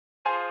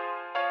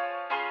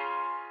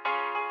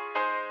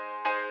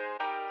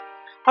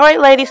Alright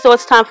ladies, so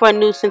it's time for a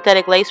new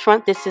synthetic lace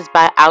front. This is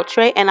by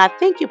OUTRE, and I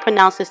think you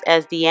pronounce this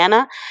as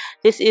DAENA.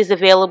 This is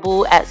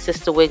available at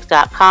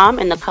sisterwigs.com,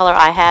 and the color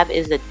I have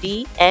is a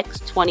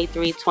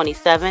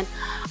DX2327.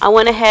 I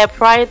went ahead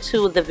prior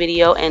to the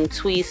video and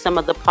tweezed some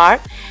of the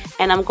part,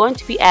 and I'm going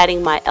to be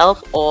adding my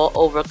e.l.f. all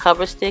over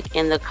cover stick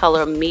in the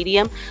color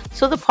medium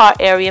to the part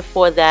area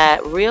for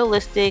that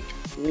realistic,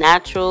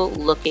 natural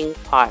looking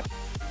part.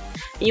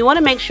 You want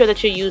to make sure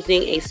that you're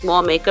using a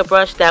small makeup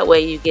brush, that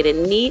way you get it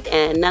neat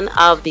and none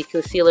of the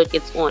concealer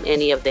gets on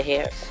any of the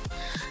hairs.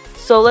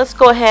 So let's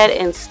go ahead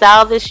and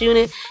style this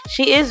unit.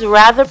 She is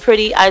rather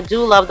pretty. I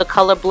do love the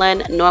color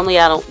blend. Normally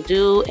I don't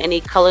do any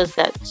colors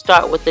that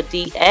start with the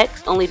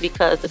DX, only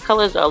because the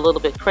colors are a little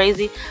bit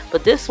crazy,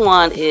 but this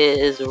one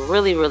is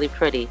really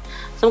pretty.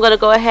 So I'm going to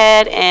go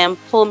ahead and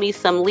pull me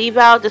some leave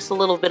out, just a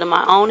little bit of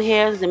my own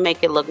hairs, and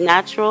make it look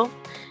natural,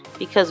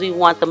 because we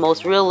want the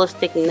most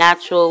realistic,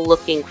 natural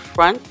looking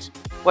front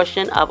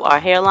portion of our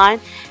hairline.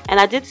 And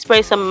I did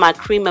spray some of my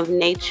Cream of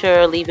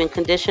Nature leave-in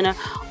conditioner,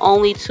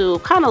 only to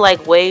kind of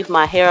like wave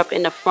my hair up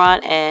in the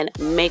front and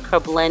make her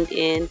blend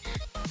in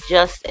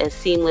just as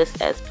seamless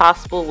as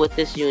possible with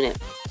this unit.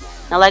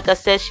 Now, like I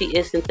said, she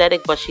is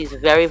synthetic, but she's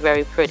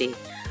very pretty.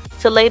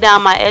 To lay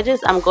down my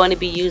edges, I'm going to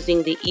be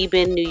using the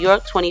Ebin New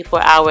York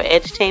 24-hour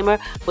edge tamer,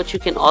 which you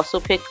can also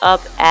pick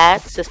up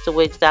at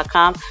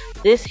sisterwigs.com.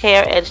 This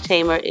hair edge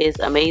tamer is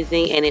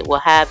amazing, and it will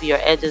have your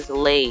edges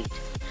laid.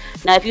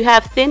 Now, if you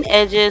have thin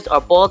edges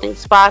or balding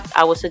spots,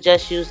 I would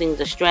suggest using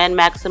the Strand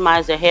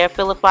Maximizer hair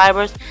filler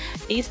fibers.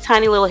 These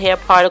tiny little hair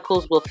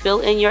particles will fill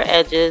in your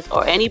edges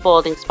or any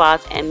balding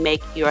spots and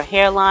make your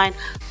hairline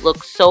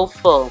look so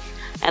full.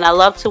 And I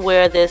love to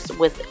wear this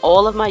with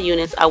all of my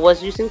units. I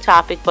was using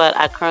Topic, but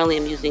I currently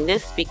am using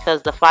this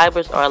because the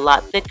fibers are a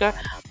lot thicker,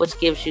 which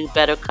gives you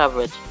better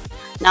coverage.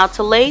 Now,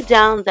 to lay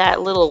down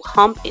that little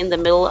hump in the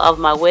middle of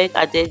my wig,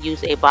 I did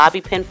use a bobby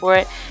pin for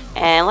it.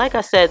 And like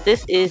I said,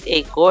 this is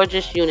a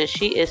gorgeous unit.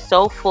 She is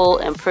so full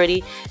and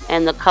pretty,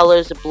 and the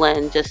colors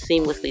blend just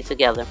seamlessly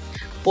together.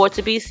 For it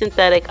to be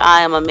synthetic,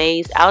 I am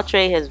amazed.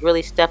 OUTRE has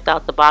really stepped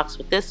out the box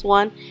with this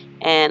one,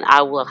 and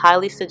I will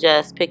highly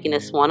suggest picking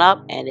this one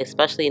up, and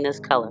especially in this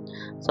color.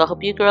 So I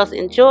hope you girls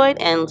enjoyed,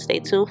 and stay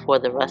tuned for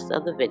the rest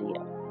of the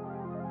video.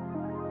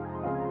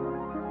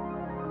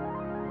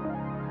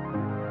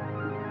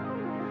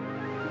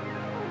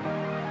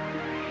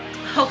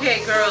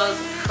 Okay girls,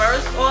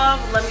 first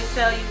off, let me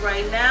tell you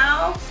right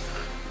now,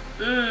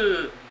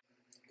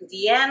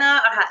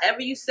 DAENA, or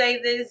however you say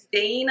this,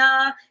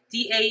 DAENA,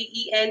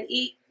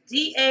 D-A-E-N-A,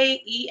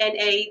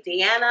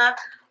 DAENA,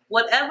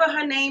 whatever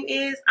her name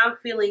is, I'm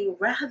feeling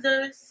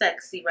rather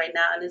sexy right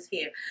now in this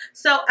hair.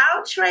 So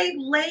OUTRE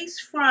lace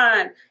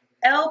front,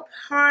 L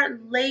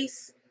part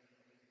lace,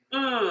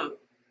 what?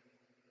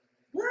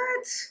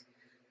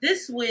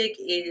 This wig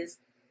is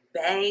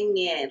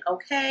banging,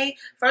 okay?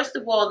 First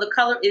of all, the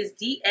color is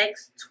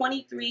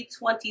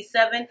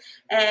DX2327,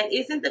 and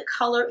isn't the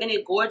color in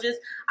it gorgeous?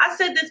 I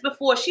said this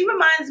before, she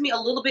reminds me a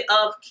little bit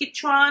of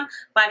Kitron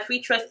by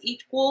Freetress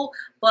Equal,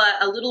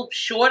 but a little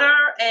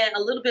shorter and a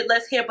little bit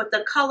less hair, but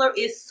the color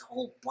is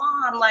so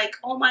bomb. Like,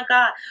 oh my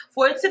god.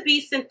 For it to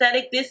be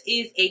synthetic, this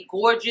is a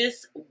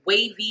gorgeous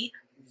wavy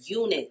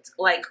unit.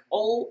 Like,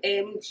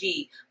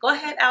 OMG. Go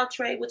ahead,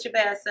 OUTRE, with your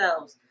bad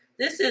selves.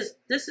 This is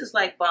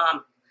like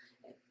bomb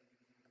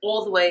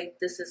all the way.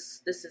 This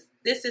is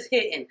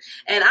hitting.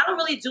 And I don't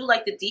really do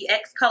like the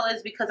DX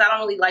colors because I don't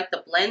really like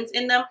the blends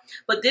in them,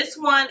 but this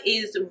one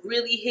is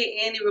really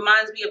hitting. It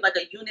reminds me of like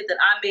a unit that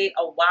I made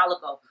a while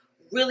ago.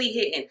 Really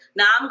hitting.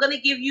 Now I'm gonna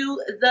give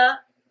you the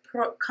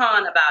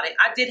con about it.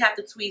 I did have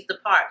to tweeze the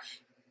part.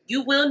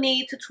 You will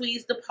need to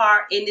tweeze the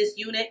part in this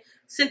unit.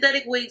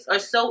 Synthetic wigs are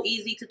so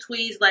easy to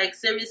tweeze, like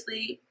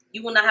seriously.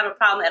 You will not have a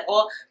problem at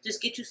all.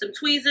 Just get you some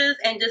tweezers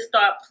and just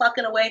start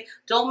plucking away.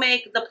 Don't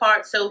make the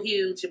part so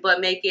huge, but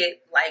make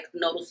it like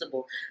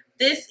noticeable.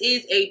 This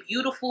is a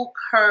beautiful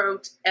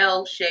curved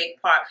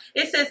L-shaped part.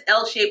 It says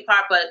L-shaped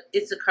part, but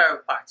it's a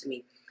curved part to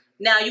me.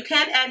 Now, you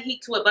can add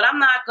heat to it, but I'm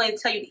not going to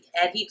tell you to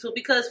add heat to it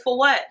because for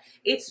what?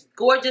 It's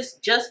gorgeous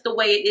just the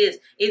way it is.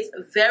 It's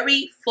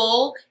very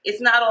full.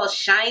 It's not all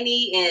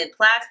shiny and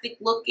plastic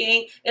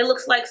looking. It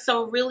looks like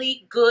some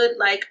really good,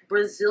 like,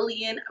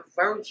 Brazilian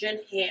virgin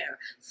hair.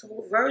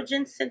 So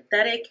virgin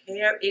synthetic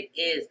hair it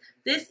is.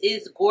 This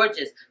is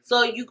gorgeous.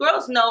 So you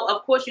girls know,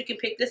 of course, you can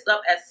pick this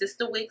up at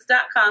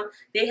sisterwigs.com.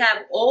 They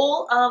have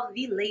all of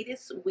the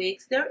latest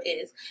wigs there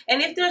is.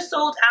 And if they're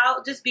sold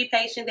out, just be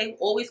patient. They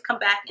always come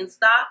back in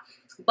stock.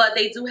 But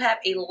they do have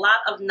a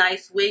lot of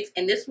nice wigs.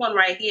 And this one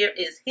right here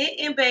is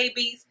hitting,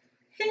 babies.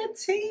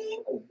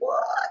 Hitting.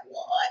 What?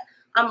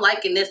 I'm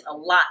liking this a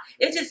lot.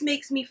 It just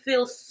makes me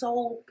feel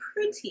so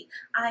pretty.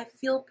 I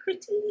feel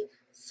pretty.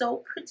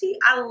 So pretty.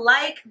 I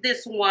like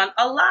this one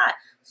a lot.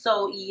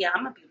 So yeah,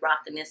 I'm gonna be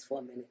rocking this for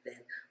a minute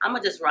then. I'm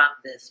gonna just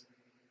rock this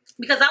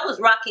because I was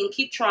rocking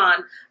Kitron,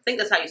 I think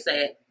that's how you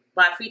say it,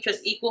 by Freetress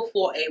Equal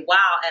for a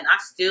while, and I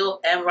still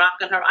am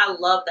rocking her. I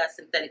love that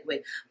synthetic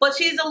wig, but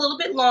she's a little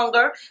bit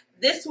longer.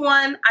 This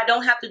one, I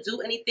don't have to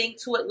do anything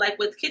to it. Like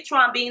with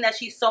Kitron, being that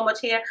she's so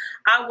much hair,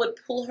 I would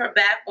pull her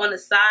back on the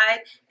side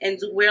and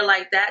do wear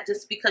like that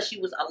just because she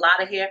was a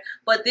lot of hair.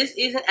 But this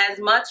isn't as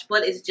much,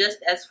 but it's just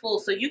as full.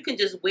 So you can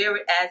just wear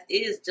it as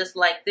is, just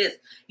like this.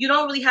 You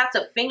don't really have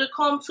to finger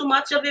comb too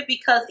much of it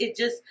because it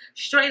just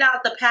straight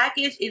out the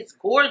package, it's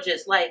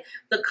gorgeous. Like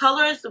the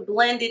colors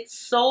blended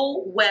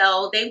so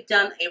well. They've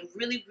done a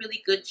really,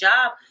 really good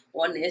job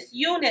on this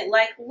unit.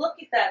 Like, look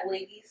at that,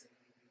 ladies.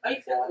 Are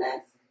you feeling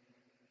this?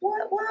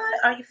 What?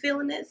 Are you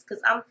feeling this?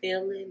 Because I'm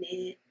feeling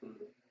it.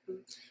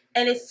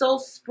 And it's so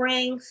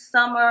spring,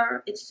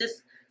 summer. It's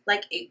just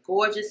like a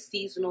gorgeous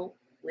seasonal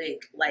wig.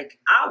 Like,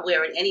 I'll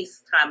wear it any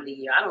time of the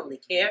year. I don't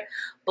really care.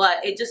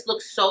 But it just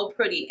looks so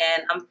pretty,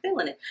 and I'm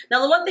feeling it.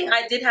 Now, the one thing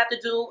I did have to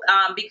do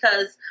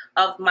because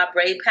of my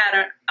braid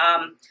pattern,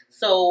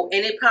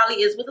 and it probably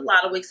is with a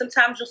lot of wigs,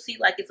 sometimes you'll see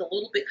like it's a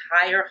little bit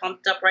higher,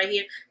 humped up right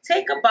here.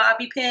 Take a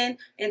bobby pin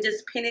and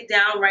just pin it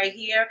down right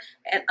here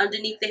and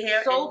underneath the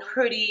hair. So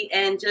pretty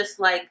and just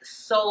like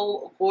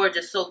so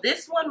gorgeous. So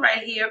this one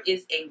right here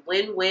is a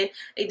win-win.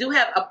 They do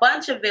have a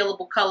bunch of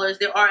available colors.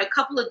 There are a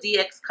couple of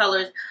DX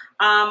colors.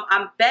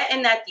 I'm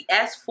betting that the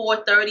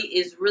S430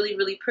 is really,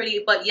 really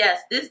pretty. But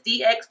yes, this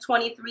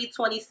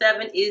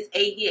DX2327 is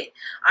a hit.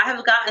 I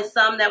have gotten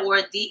some that were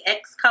a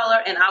DX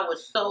color and I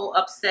was so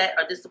upset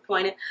or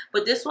disappointed.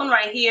 But this one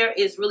right here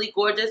is really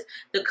gorgeous.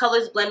 The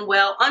colors blend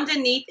well.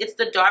 Underneath, it's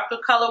the darker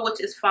color, which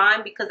is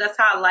fine because that's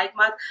how I like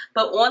mine.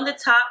 But on the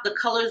top, the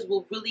colors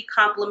will really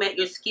complement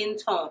your skin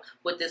tone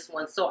with this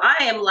one. So I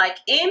am like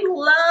in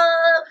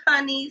love,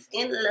 honeys,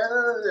 in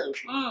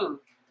love.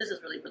 This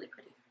is really, really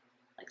pretty.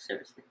 Like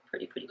seriously,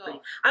 pretty, pretty, pretty.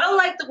 I don't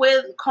like the way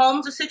the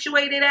combs are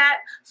situated at.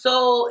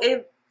 So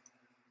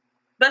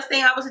best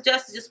thing I would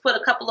suggest is just put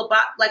a couple of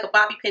like a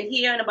bobby pin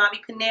here and a bobby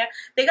pin there.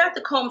 They got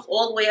the combs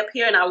all the way up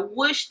here, and I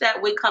wish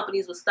that wig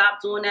companies would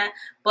stop doing that.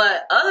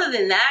 But other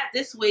than that,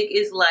 this wig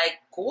is like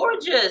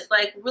gorgeous,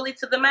 like really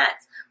to the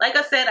max. Like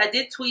I said, I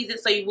did tweeze it,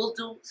 so you will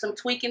do some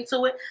tweaking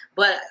to it.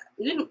 But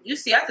you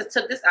see, I just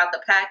took this out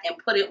the pack and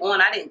put it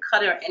on. I didn't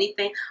cut it or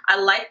anything.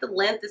 I like the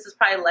length. This is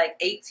probably like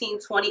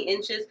 18-20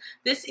 inches.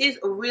 This is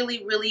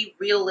really, really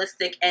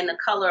realistic, and the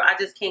color, I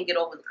just can't get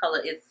over the color.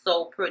 It's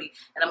so pretty,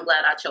 and I'm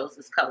glad I chose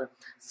this color.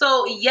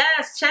 So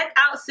yes, check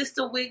out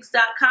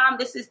sisterwigs.com.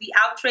 This is the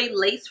Outre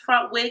lace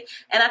front wig,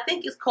 and I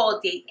think it's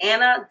called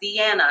DAENA.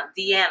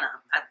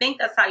 I think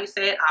that's how you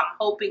say it. I'm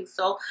hoping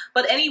so.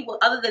 But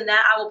other than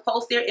that, I will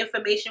post their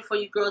information for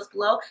you girls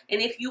below.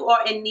 And if you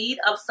are in need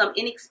of some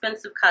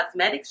inexpensive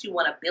cosmetics, you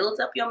want to build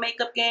up your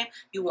makeup game,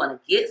 you want to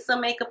get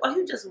some makeup, or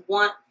you just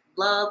want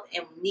love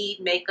and need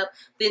makeup,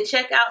 then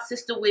check out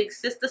Sister Wig's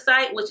sister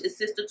site, which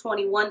is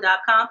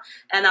sister21.com,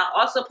 and I'll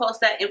also post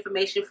that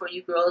information for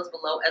you girls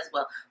below as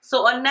well.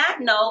 So on that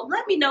note,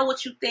 let me know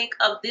what you think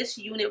of this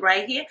unit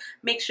right here.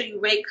 Make sure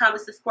you rate,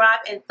 comment, subscribe,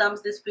 and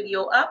thumbs this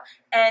video up.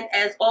 And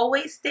as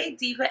always, stay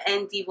diva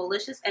and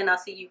divalicious, and I'll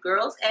see you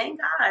girls and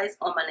guys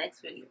on my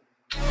next video.